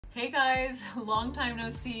Hey guys, long time no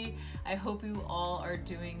see. I hope you all are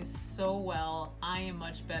doing so well. I am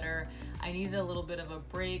much better. I needed a little bit of a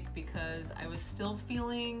break because I was still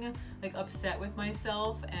feeling like upset with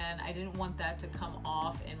myself and I didn't want that to come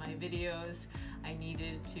off in my videos. I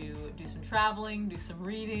needed to do some traveling, do some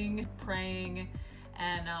reading, praying,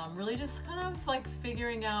 and really just kind of like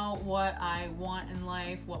figuring out what I want in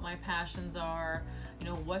life, what my passions are,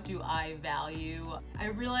 what do I value. I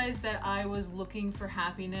realized that I was looking for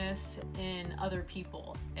happiness in other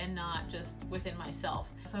people and not just within myself.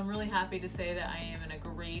 So I'm really happy to say that I am in a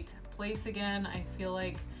great place again. I feel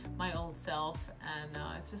like my old self, and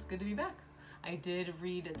it's just good to be back. I did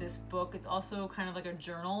read this book. It's also kind of like a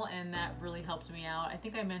journal, and that really helped me out. I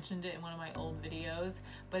think I mentioned it in one of my old videos,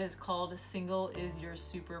 but it's called Single is Your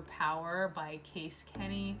Superpower by Case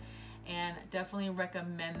Kenny, and definitely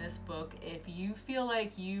recommend this book if you feel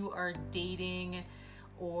like you are dating,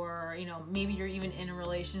 or maybe you're even in a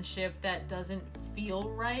relationship that doesn't feel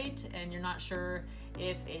right and you're not sure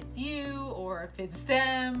if it's you or if it's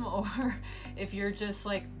them, or if you're just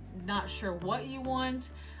like not sure what you want.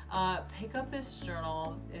 Pick up this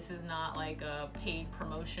journal. This is not like a paid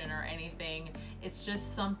promotion or anything. It's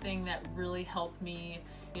just something that really helped me,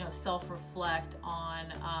 self-reflect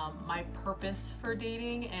on my purpose for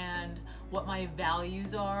dating and what my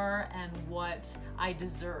values are and what I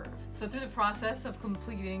deserve. So through the process of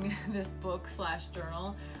completing this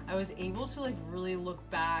book/journal, I was able to really look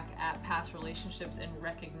back at past relationships and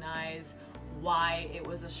recognize why it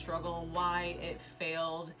was a struggle, why it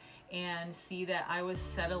failed, and see that I was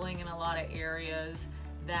settling in a lot of areas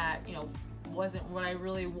that, wasn't what I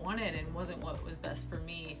really wanted and wasn't what was best for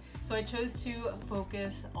me. So I chose to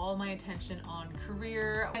focus all my attention on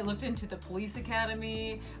career. I looked into the police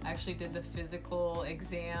academy. I actually did the physical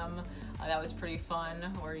exam. That was pretty fun,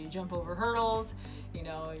 where you jump over hurdles.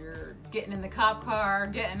 You're getting in the cop car,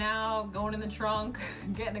 getting out, going in the trunk,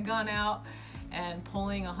 getting a gun out, and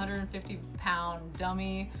pulling a 150-pound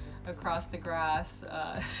dummy across the grass.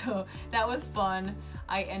 So that was fun.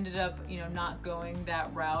 I ended up, not going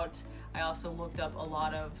that route. I also looked up a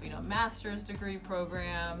lot of, master's degree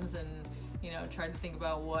programs and, tried to think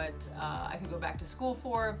about what I could go back to school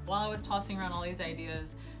for. While I was tossing around all these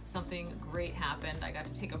ideas, something great happened. I got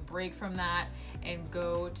to take a break from that and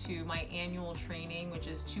go to my annual training, which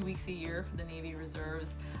is 2 weeks a year for the Navy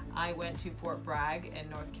Reserves. I went to Fort Bragg in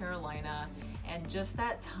North Carolina, and just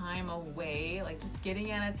that time away, just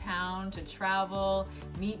getting out of town to travel,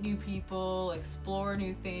 meet new people, explore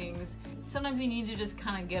new things. Sometimes you need to just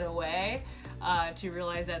kind of get away to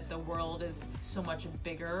realize that the world is so much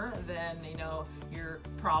bigger than, your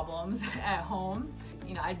problems at home.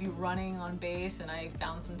 I'd be running on base and I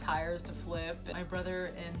found some tires to flip. My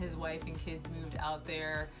brother and his wife and kids moved out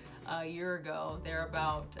there a year ago. They're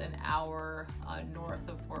about an hour north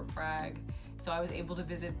of Fort Bragg. So I was able to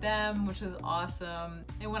visit them, which was awesome.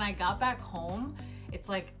 And when I got back home, it's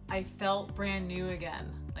like I felt brand new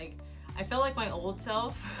again. I felt like my old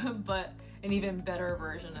self, but an even better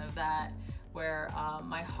version of that, where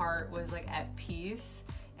my heart was at peace,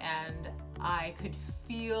 and I could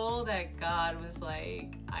feel that God was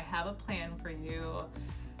like, I have a plan for you.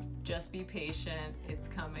 Just be patient, it's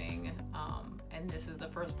coming. And this is the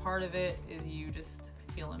first part of it, is you just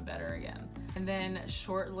feeling better again. And then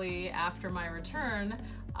shortly after my return,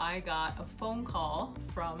 I got a phone call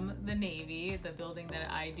from the Navy, the building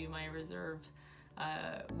that I do my reserve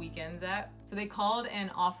weekends at. So they called and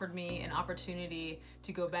offered me an opportunity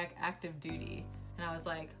to go back active duty. And I was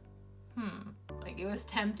like, it was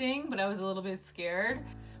tempting, but I was a little bit scared.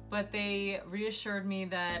 But they reassured me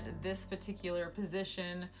that this particular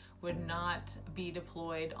position would not be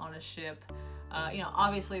deployed on a ship.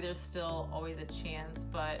 Obviously there's still always a chance,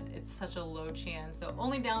 but it's such a low chance. So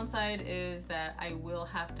only downside is that I will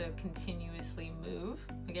have to continuously move.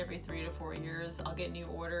 Every 3 to 4 years, I'll get new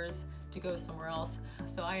orders to go somewhere else.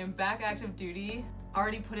 So I am back active duty.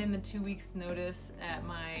 Already put in the 2 weeks notice at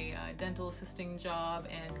my dental assisting job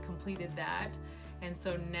and completed that. And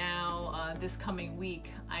so now this coming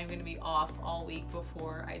week, I'm gonna be off all week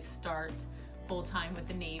before I start full-time with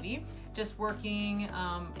the Navy, just working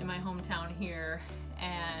in my hometown here.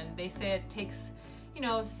 And they say it takes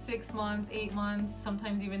 6 months, 8 months,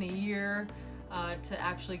 sometimes even a year to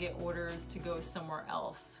actually get orders to go somewhere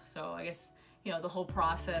else. So I guess the whole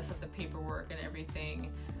process of the paperwork and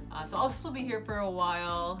everything. So I'll still be here for a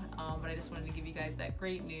while, but I just wanted to give you guys that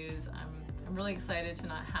great news. I'm really excited to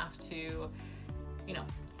not have to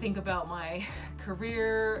think about my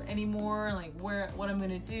career anymore, what I'm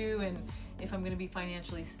gonna do, and if I'm gonna be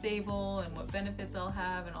financially stable and what benefits I'll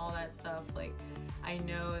have and all that stuff. Like, I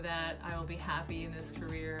know that I will be happy in this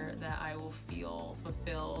career, that I will feel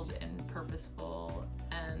fulfilled and purposeful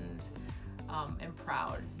and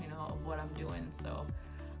proud, you know, of what I'm doing. So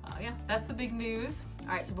yeah, that's the big news.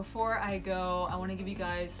 All right, so before I go, I want to give you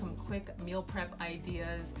guys some quick meal prep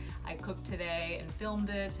ideas. I cooked today and filmed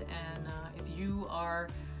it, and if you are,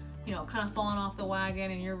 you know, kind of falling off the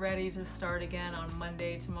wagon and you're ready to start again on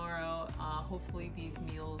Monday, tomorrow, hopefully these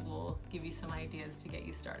meals will give you some ideas to get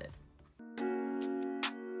you started.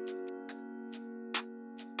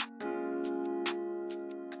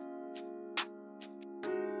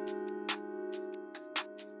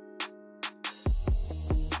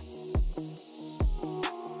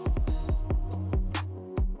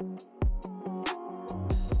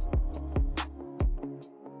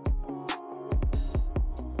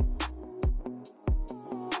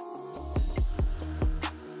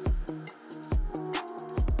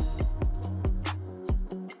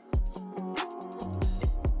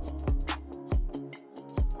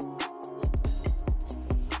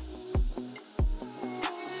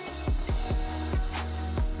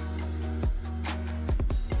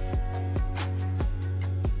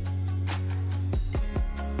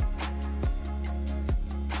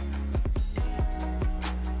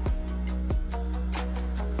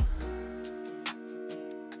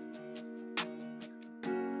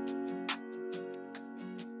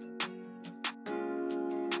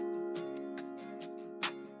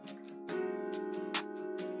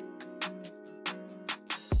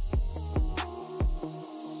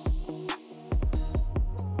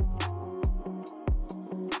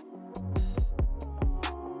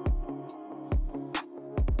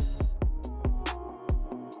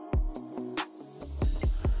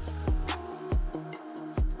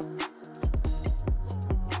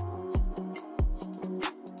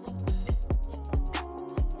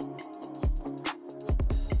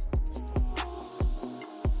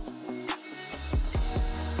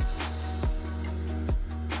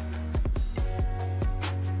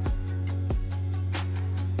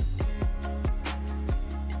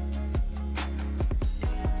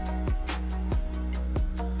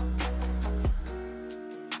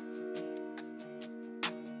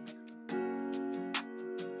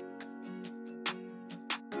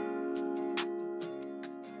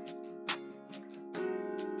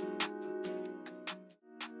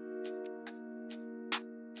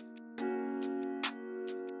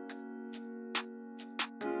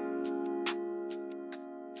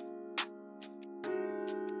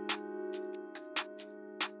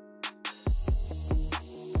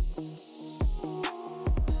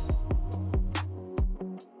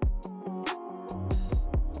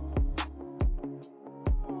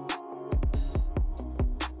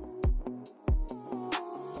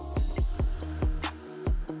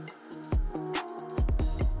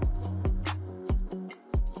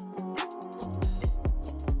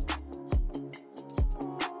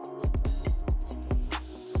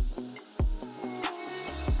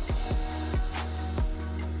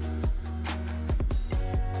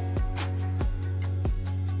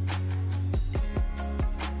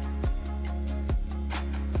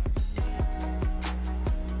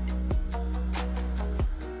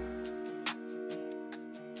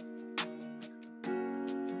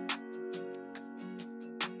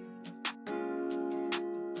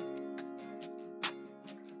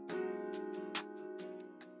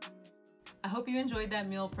 I hope you enjoyed that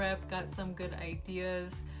meal prep, got some good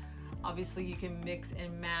ideas. Obviously you can mix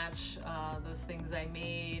and match those things I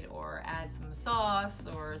made, or add some sauce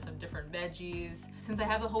or some different veggies. Since I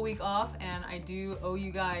have the whole week off and I do owe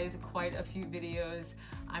you guys quite a few videos,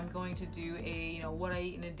 I'm going to do a, you know, what I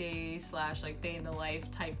eat in a day / like day in the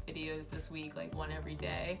life type videos this week, like one every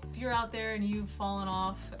day. If you're out there and you've fallen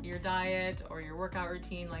off your diet or your workout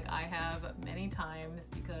routine like I have many times,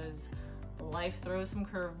 because life throws some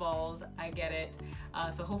curveballs, I get it.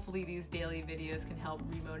 So hopefully these daily videos can help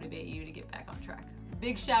remotivate you to get back on track.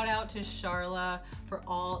 Big shout out to Charla for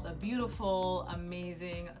all the beautiful,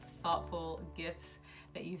 amazing, thoughtful gifts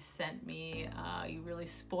that you sent me. You really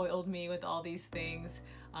spoiled me with all these things.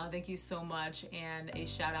 Thank you so much. And a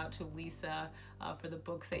shout out to Lisa for the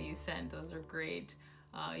books that you sent. Those are great.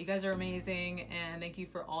 You guys are amazing, and thank you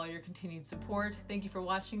for all your continued support. Thank you for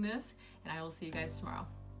watching this, and I will see you guys tomorrow.